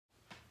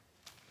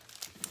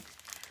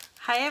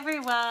Hi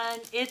everyone,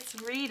 it's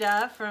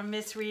Rita from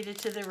Miss Rita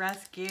to the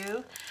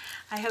Rescue.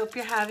 I hope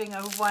you're having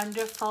a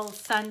wonderful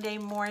Sunday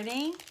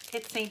morning.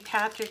 It's St.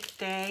 Patrick's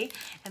Day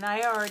and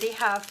I already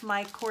have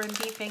my corned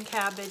beef and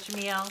cabbage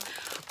meal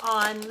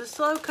on the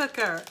slow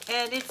cooker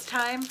and it's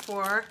time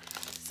for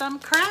some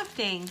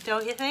crafting,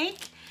 don't you think?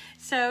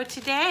 So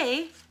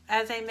today,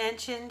 as I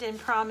mentioned and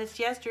promised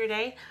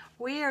yesterday,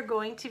 we are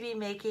going to be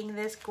making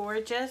this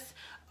gorgeous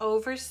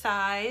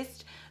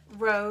oversized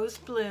rose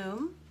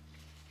bloom.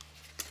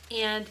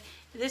 And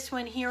this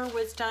one here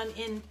was done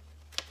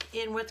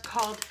in what's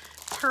called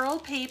pearl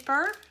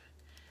paper.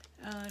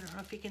 I don't know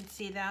if you can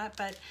see that,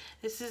 but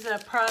this is a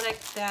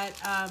product that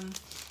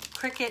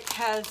Cricut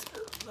has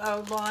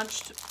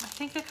launched, I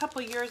think a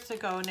couple years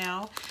ago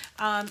now.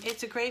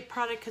 It's a great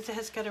product because it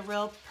has got a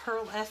real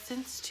pearl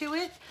essence to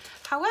it.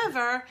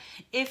 However,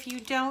 if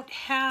you don't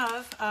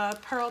have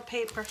pearl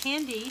paper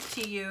handy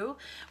to you,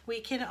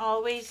 we can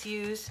always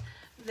use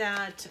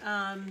that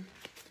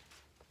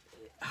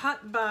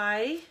hot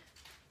buy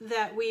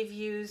that we've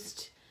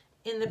used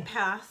in the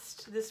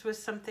past. This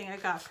was something I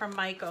got from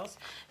Michael's.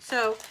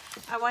 So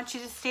I want you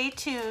to stay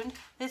tuned.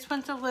 This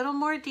one's a little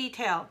more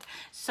detailed.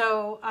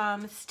 So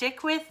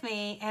stick with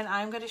me and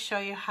I'm going to show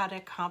you how to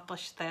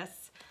accomplish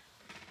this.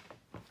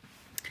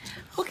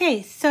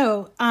 Okay,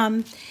 so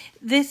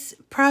this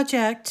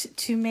project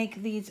to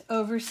make these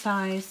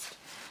oversized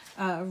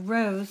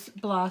rose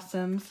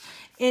blossoms,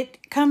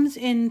 it comes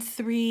in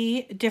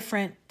 3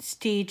 different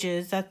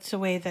stages. That's the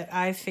way that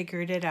I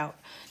figured it out.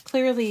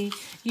 Clearly,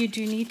 you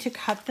do need to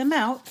cut them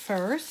out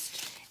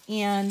first,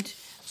 and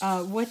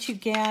what you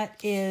get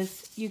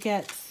is you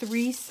get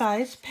 3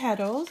 sized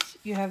petals.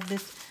 You have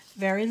this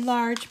very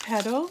large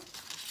petal,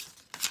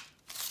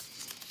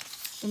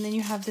 and then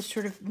you have this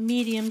sort of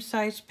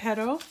medium-sized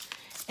petal,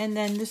 and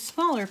then the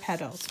smaller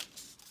petals.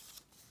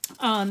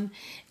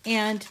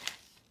 And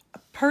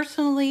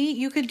personally,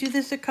 you could do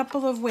this a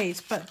couple of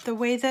ways, but the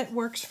way that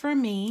works for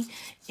me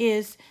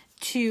is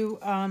to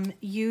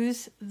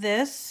use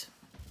this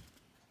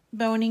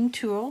boning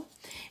tool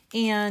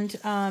and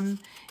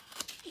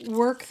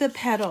work the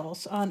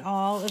petals on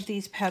all of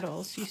these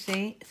petals. You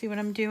see what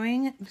I'm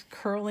doing? I'm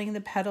curling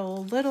the petal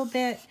a little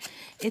bit.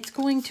 It's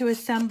going to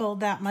assemble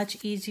that much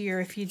easier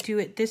if you do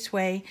it this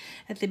way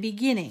at the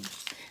beginning.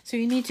 So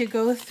you need to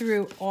go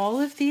through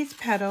all of these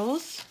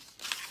petals,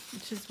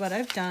 which is what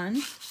I've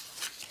done.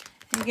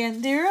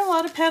 Again, there are a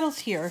lot of petals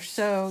here,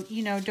 so,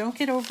 you know, don't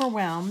get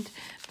overwhelmed.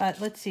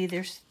 But let's see,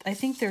 I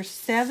think there's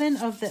 7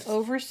 of the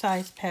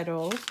oversized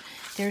petals.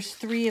 There's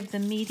 3 of the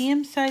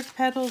medium-sized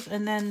petals,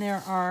 and then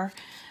there are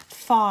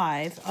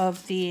 5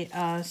 of the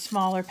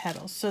smaller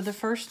petals. So the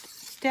first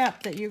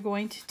step that you're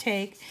going to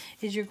take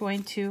is you're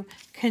going to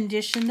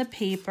condition the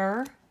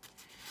paper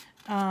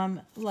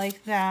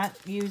like that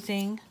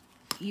using,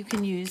 you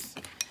can use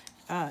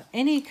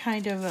any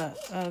kind of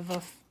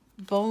a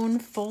bone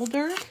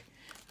folder,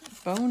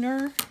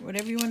 boner,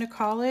 whatever you want to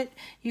call it.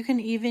 You can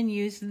even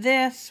use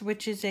this,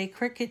 which is a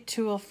Cricut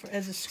tool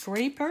as a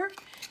scraper,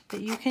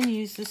 that you can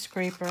use the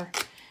scraper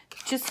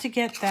just to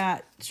get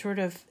that sort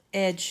of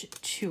edge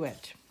to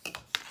it.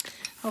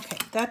 Okay,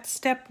 that's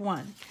step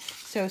 1.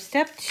 So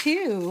step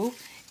 2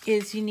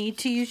 is you need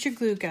to use your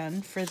glue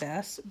gun for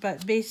this,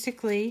 but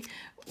basically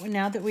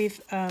now that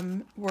we've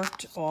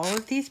worked all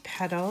of these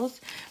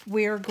petals,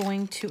 we're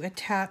going to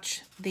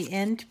attach the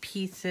end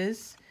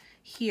pieces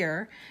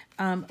here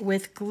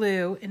with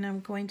glue, and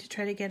I'm going to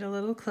try to get a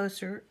little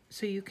closer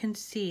so you can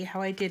see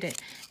how I did it.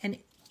 And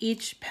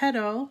each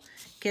petal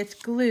gets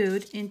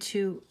glued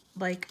into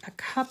like a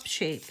cup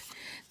shape.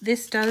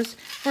 This does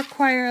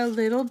require a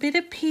little bit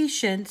of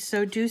patience,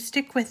 so do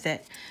stick with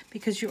it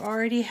because you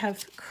already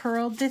have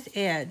curled this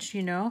edge,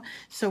 you know.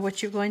 So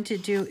what you're going to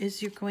do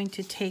is you're going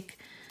to take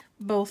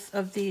both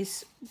of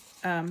these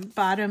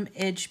bottom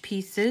edge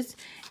pieces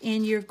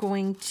and you're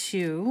going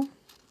to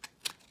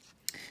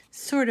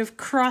sort of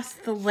cross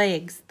the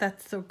legs.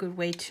 That's a good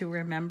way to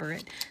remember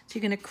it. So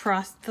you're going to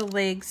cross the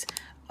legs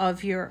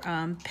of your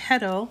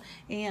petal,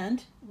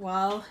 and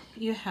while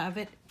you have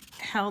it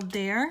held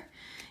there,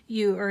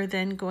 you are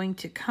then going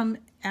to come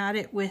at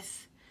it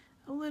with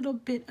a little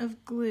bit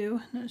of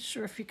glue. Not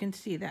sure if you can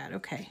see that.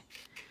 Okay.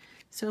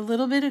 So a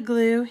little bit of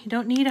glue. You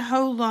don't need a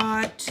whole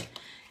lot.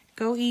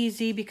 Go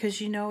easy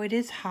because you know it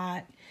is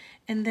hot.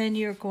 And then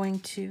you're going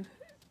to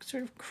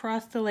sort of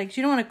cross the legs.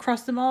 You don't want to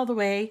cross them all the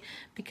way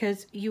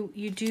because you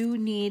do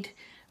need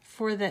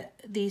for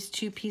these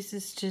 2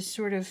 pieces to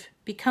sort of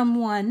become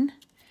one,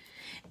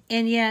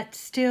 and yet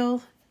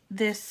still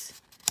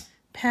this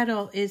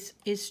petal is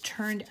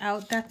turned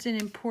out. That's an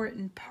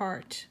important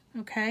part.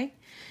 Okay,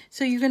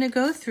 so you're going to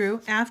go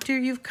through, after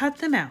you've cut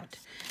them out,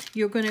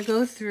 you're going to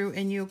go through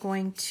and you're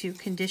going to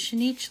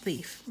condition each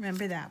leaf.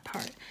 Remember that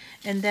part.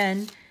 And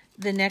then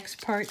the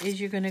next part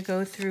is you're going to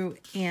go through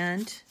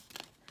and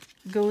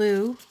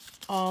glue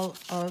all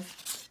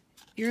of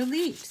your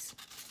leaves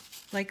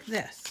like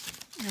this.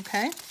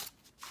 Okay,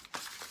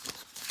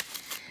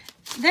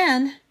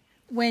 then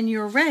when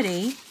you're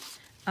ready,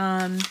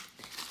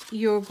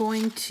 you're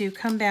going to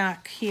come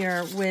back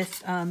here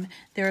with,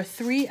 there are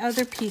 3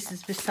 other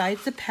pieces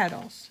besides the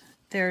petals.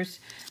 There's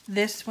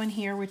this one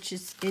here, which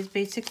is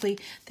basically,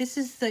 this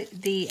is the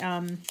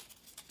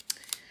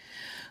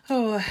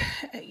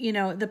you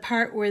know, the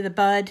part where the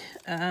bud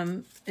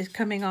is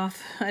coming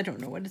off. I don't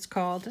know what it's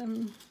called.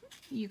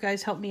 You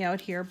guys help me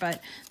out here,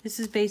 but this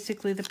is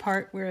basically the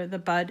part where the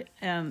bud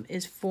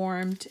is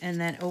formed and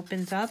then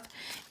opens up,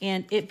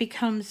 and it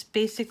becomes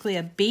basically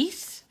a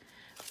base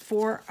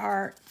for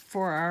our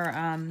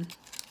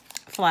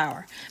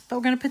flower. But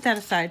we're going to put that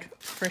aside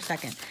for a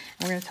second.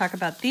 And we're going to talk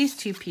about these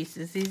 2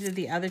 pieces. These are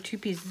the other 2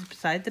 pieces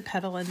beside the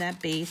petal and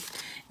that base.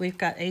 We've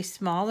got a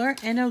smaller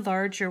and a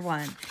larger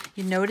one.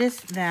 You notice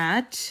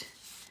that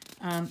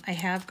I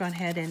have gone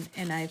ahead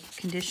and I've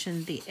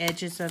conditioned the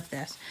edges of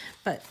this.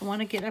 But I want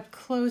to get up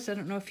close. I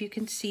don't know if you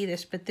can see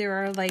this, but there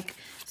are like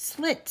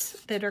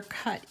slits that are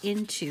cut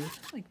into,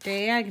 like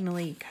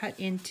diagonally cut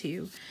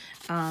into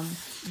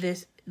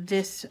this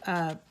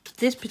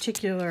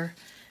particular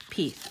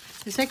piece.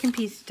 The second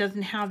piece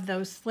doesn't have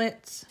those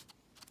slits.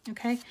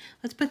 Okay,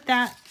 let's put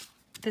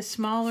the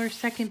smaller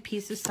second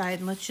piece aside,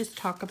 and let's just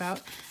talk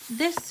about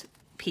this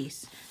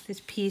piece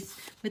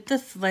with the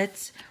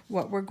slits.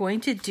 What we're going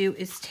to do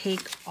is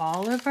take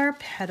all of our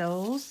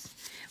petals,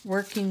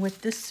 working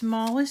with the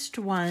smallest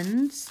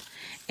ones,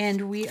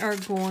 and we are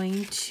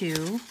going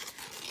to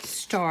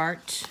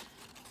start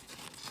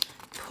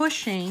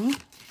pushing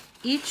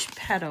each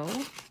petal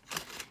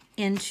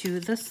into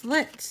the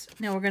slits.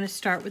 Now we're going to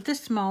start with the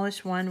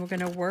smallest one. We're going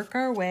to work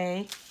our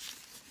way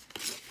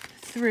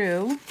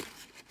through.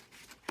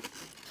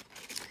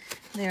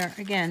 There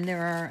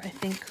are, I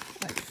think,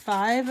 what,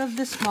 5 of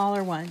the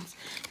smaller ones.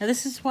 Now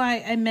this is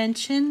why I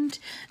mentioned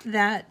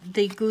that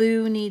the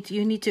glue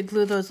you need to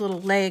glue those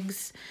little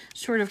legs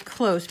sort of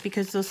close,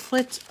 because those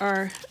slits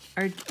are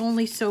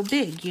only so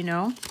big, you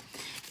know.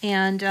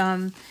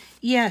 And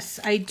yes,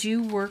 I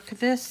do work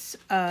this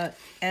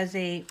as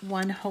a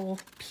one whole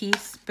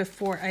piece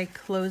before I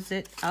close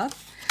it up.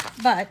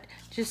 But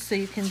just so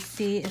you can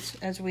see,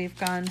 as we've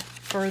gone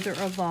further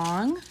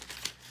along,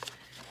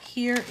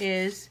 here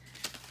is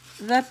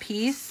the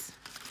piece.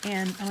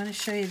 And I'm going to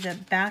show you the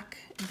back,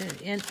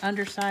 the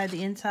underside,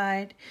 the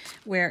inside,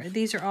 where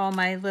these are all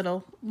my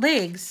little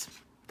legs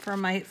for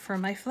my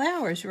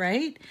flowers,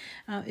 right?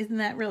 Isn't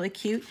that really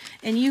cute?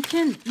 And you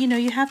can, you know,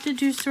 you have to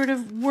do sort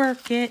of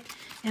work it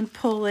and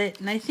pull it.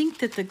 And I think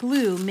that the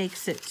glue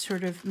makes it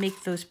sort of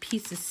make those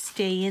pieces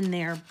stay in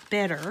there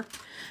better.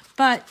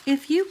 But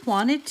if you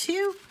wanted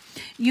to,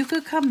 you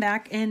could come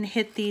back and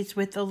hit these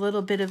with a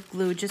little bit of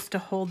glue just to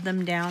hold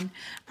them down.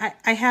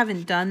 I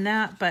haven't done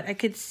that, but I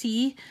could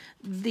see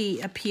the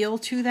appeal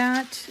to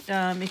that.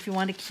 If you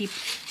want to keep,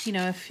 you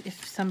know,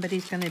 if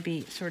somebody's going to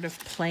be sort of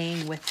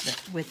playing with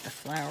the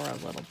flower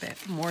a little bit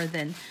more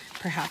than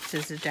perhaps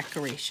as a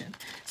decoration.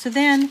 So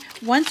then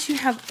once you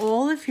have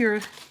all of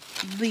your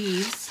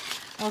leaves,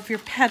 all of your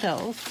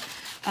petals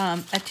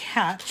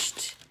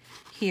attached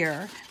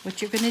here, what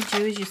you're going to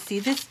do is you see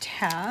this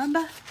tab,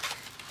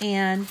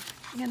 and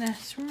I'm going to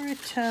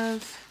sort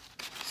of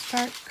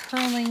start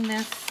curling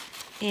this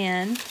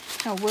in.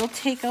 Now we'll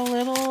take a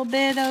little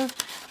bit of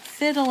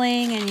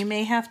fiddling, and you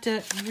may have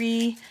to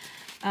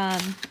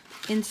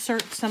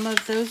insert some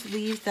of those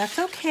leaves. That's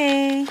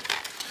okay.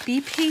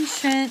 Be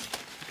patient.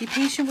 Be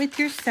patient with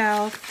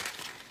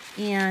yourself,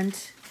 and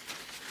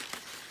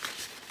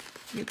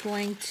you're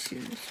going to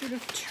sort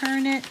of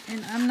turn it,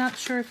 and I'm not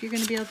sure if you're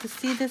going to be able to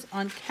see this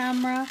on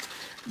camera,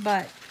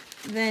 but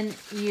then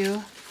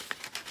you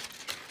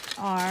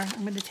are,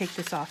 I'm going to take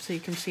this off so you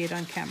can see it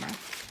on camera.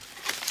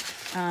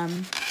 I'll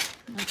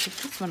take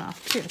this one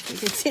off too so you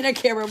can see it on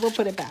camera. We'll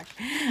put it back.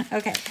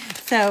 Okay,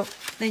 so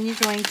then you're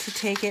going to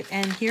take it,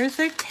 and here's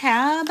our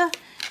tab.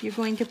 You're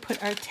going to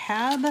put our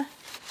tab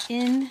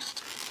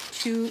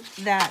into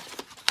that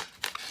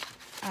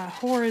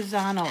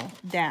horizontal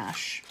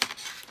dash.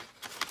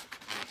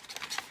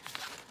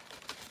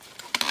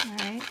 All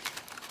right,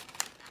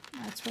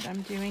 that's what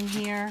I'm doing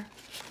here.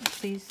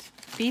 Please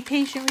be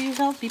patient with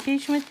yourself. Be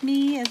patient with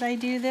me as I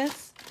do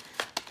this,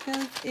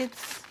 because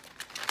it's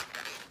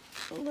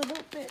a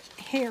little bit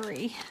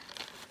hairy.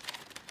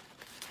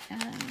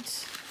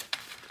 And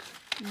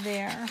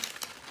there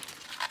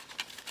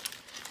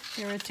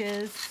it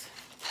is.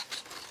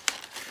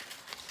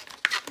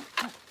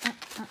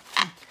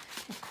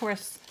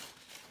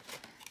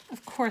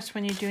 Of course,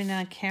 when you're doing that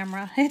on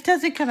camera, it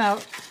doesn't come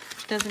out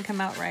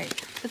right.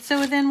 But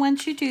so then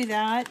once you do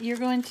that, you're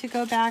going to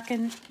go back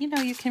and, you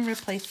know, you can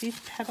replace these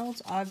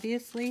petals,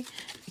 obviously.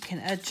 You can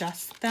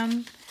adjust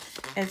them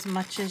as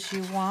much as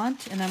you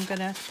want. And I'm going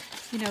to,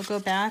 you know, go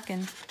back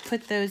and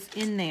put those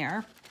in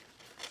there.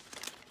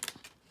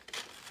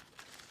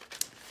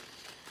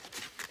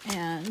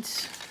 And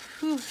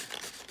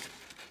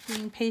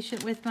being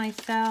patient with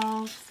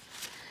myself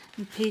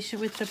and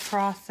patient with the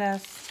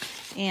process.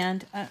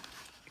 And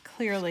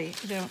clearly,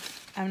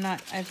 I've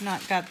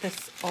not got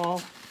this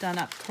all done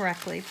up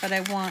correctly, but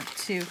I want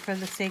to, for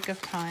the sake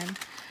of time,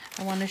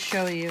 I want to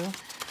show you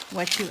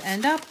what you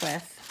end up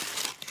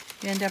with.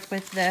 You end up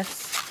with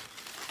this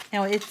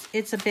Now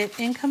it's a bit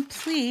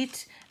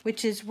incomplete,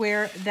 which is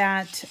where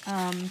that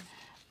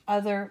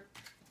other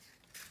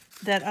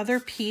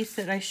piece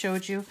that I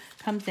showed you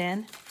comes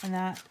in, and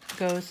that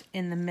goes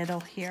in the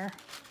middle here,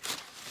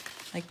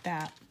 like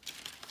that.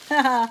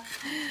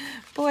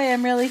 Boy,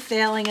 I'm really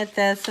failing at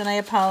this, and I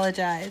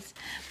apologize.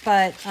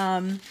 But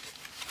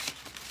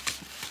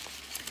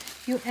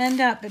you end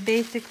up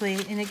basically,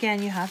 and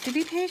again, you have to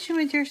be patient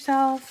with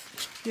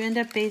yourself. You end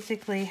up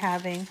basically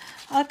having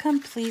a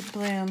complete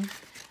bloom,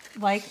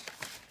 like,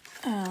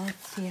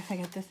 let's see if I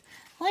get this,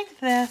 like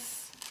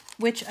this,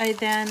 which I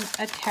then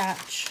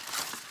attach.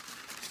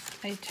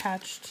 I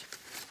attached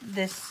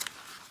this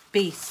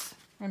base.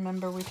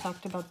 Remember, we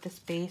talked about this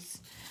base,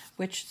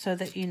 which, so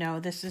that you know,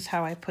 this is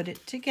how I put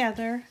it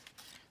together.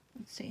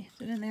 Let's see,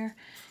 is it in there?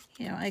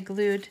 You know, I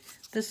glued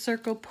the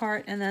circle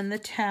part and then the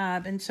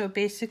tab, and so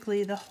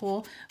basically the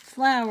whole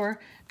flower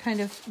kind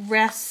of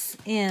rests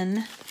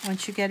in,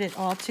 once you get it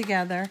all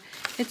together,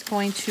 it's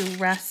going to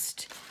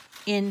rest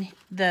in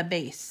the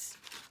base.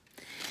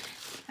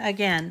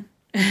 Again,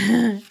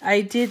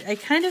 I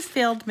kind of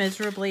failed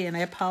miserably, and I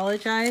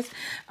apologize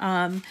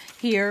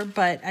here,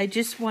 but I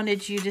just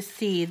wanted you to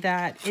see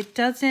that it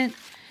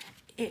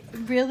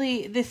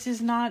really, this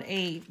is not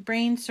a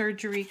brain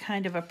surgery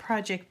kind of a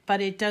project, but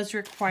it does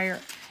require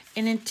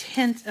an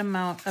intense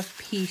amount of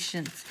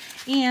patience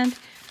and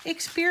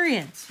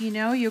experience. You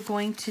know, you're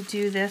going to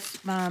do this,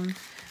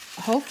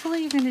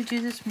 hopefully you're going to do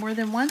this more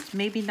than once,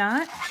 maybe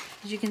not.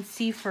 As you can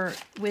see,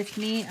 with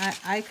me,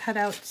 I cut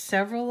out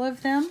several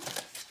of them.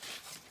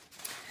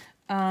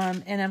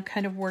 And I'm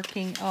kind of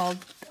working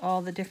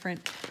all the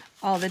different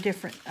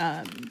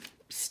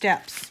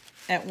steps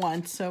at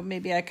once. So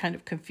maybe I kind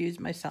of confused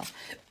myself.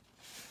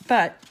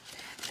 But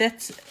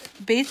that's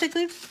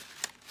basically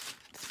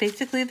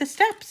the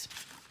steps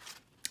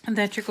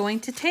that you're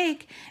going to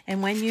take.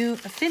 And when you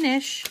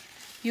finish,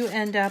 you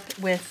end up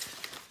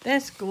with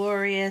this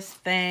glorious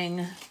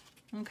thing.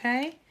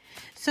 Okay?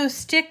 So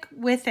stick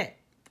with it.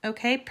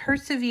 Okay?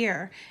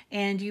 Persevere,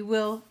 and you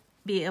will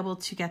be able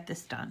to get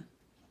this done.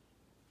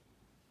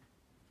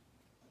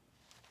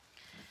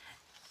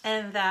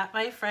 And that,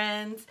 my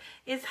friends,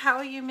 is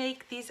how you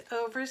make these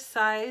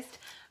oversized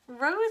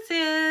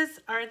roses.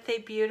 Aren't they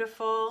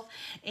beautiful?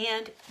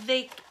 And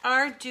they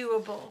are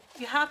doable.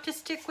 You have to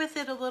stick with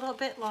it a little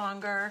bit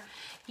longer.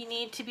 You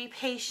need to be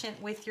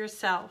patient with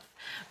yourself,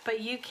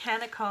 but you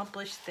can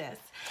accomplish this.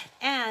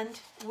 And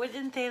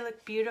wouldn't they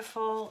look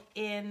beautiful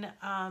in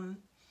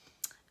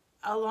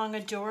along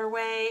a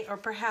doorway, or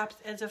perhaps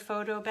as a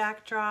photo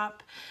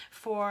backdrop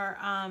for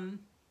a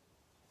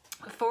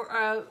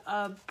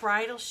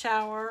bridal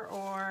shower,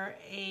 or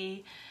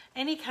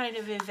any kind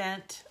of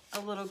event,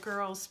 a little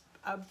girl's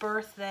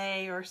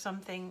birthday or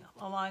something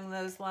along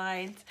those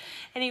lines.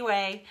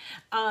 Anyway,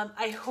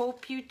 I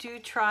hope you do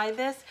try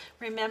this.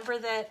 Remember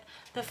that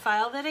the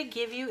file that I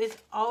give you is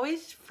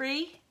always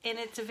free, and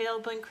it's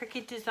available in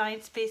Cricut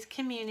Design Space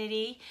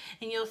community,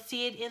 and you'll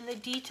see it in the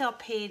detail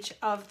page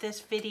of this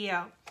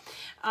video.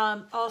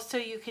 Also,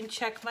 you can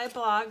check my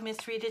blog,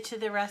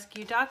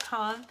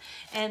 MissRitaToTheRescue.com,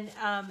 and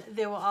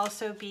there will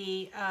also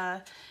be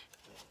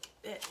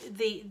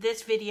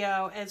this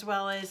video, as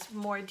well as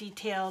more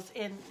details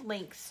and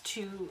links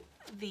to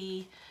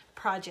the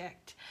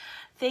project.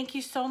 Thank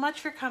you so much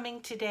for coming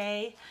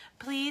today.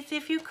 Please,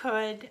 if you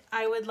could,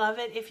 I would love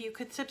it if you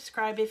could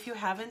subscribe if you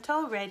haven't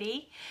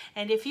already.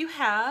 And if you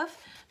have,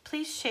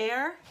 please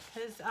share,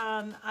 because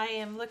I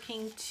am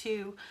looking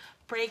to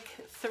break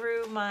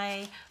through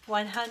my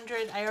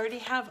 100. I already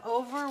have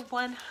over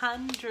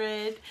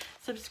 100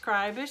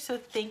 subscribers, so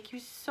thank you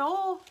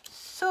so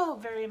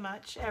very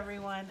much,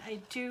 everyone. I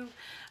do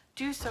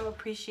so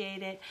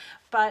appreciate it.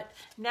 But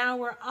now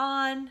we're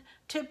on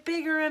to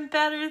bigger and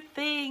better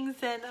things,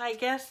 and I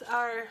guess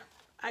our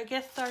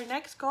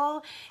next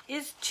goal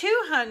is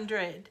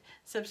 200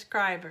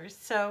 subscribers.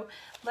 So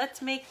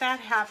let's make that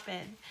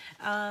happen,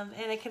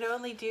 and I can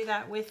only do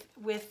that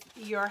with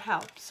your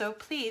help. So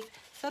please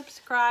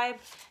subscribe,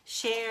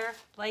 share,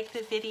 like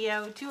the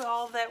video, do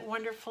all that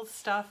wonderful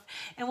stuff,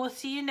 and we'll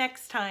see you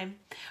next time.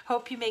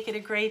 Hope you make it a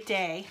great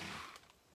day.